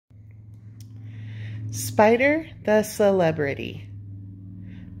Spider the Celebrity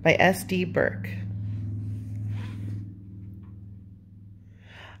by S.D. Burke.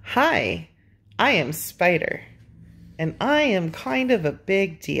 Hi, I am Spider, and I am kind of a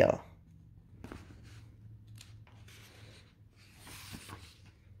big deal.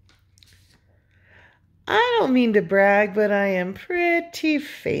 I don't mean to brag, but I am pretty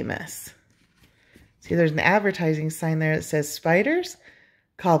famous. See, there's an advertising sign there that says spiders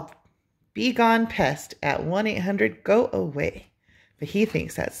called Be Gone Pest at 1-800-GO-AWAY. But he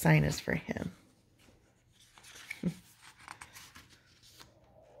thinks that sign is for him.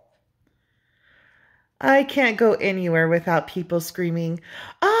 I can't go anywhere without people screaming,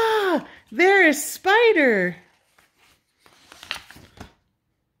 "Ah, there is Spider!"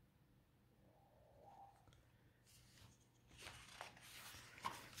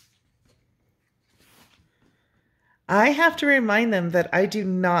 I have to remind them that I do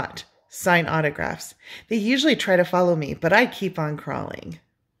not sign autographs. They usually try to follow me, but I keep on crawling.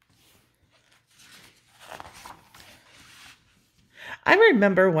 I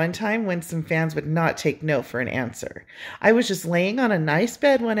remember one time when some fans would not take no for an answer. I was just laying on a nice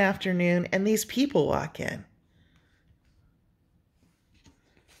bed one afternoon, and these people walk in.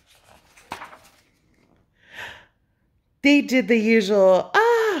 They did the usual,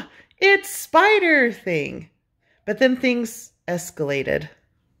 "Ah, it's Spider" thing. But then things escalated.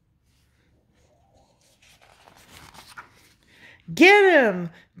 "Get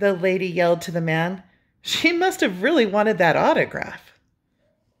him!" the lady yelled to the man. She must have really wanted that autograph.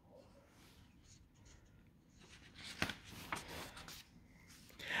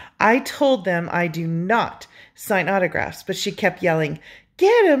 I told them I do not sign autographs, but she kept yelling,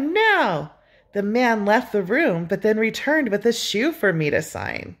 "Get him now!" The man left the room, but then returned with a shoe for me to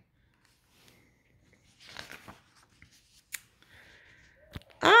sign.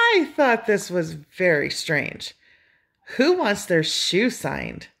 I thought this was very strange. Who wants their shoe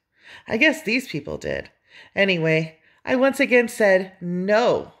signed? I guess these people did. Anyway, I once again said,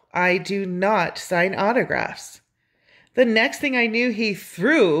 "No, I do not sign autographs." The next thing I knew, he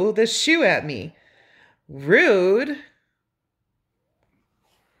threw the shoe at me. Rude.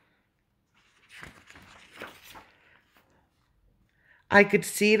 I could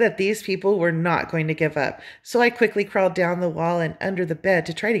see that these people were not going to give up, so I quickly crawled down the wall and under the bed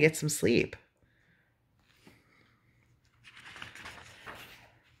to try to get some sleep.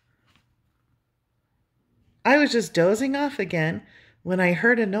 I was just dozing off again when I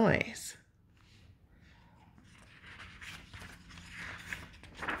heard a noise.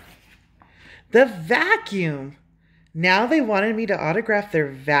 The vacuum! Now they wanted me to autograph their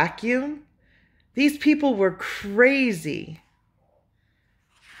vacuum? These people were crazy.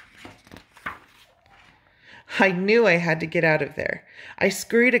 I knew I had to get out of there. I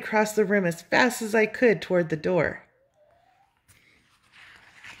scurried across the room as fast as I could toward the door.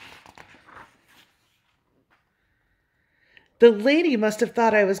 The lady must have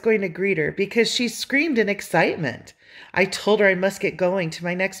thought I was going to greet her because she screamed in excitement. I told her I must get going to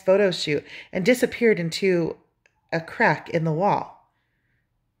my next photo shoot and disappeared into a crack in the wall.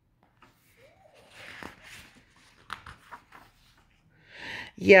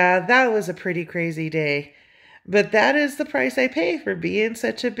 Yeah, that was a pretty crazy day. But that is the price I pay for being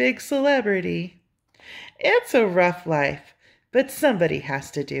such a big celebrity. It's a rough life, but somebody has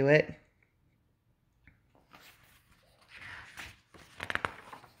to do it.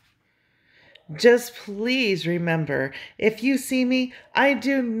 Just please remember, if you see me, I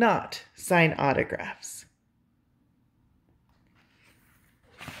do not sign autographs.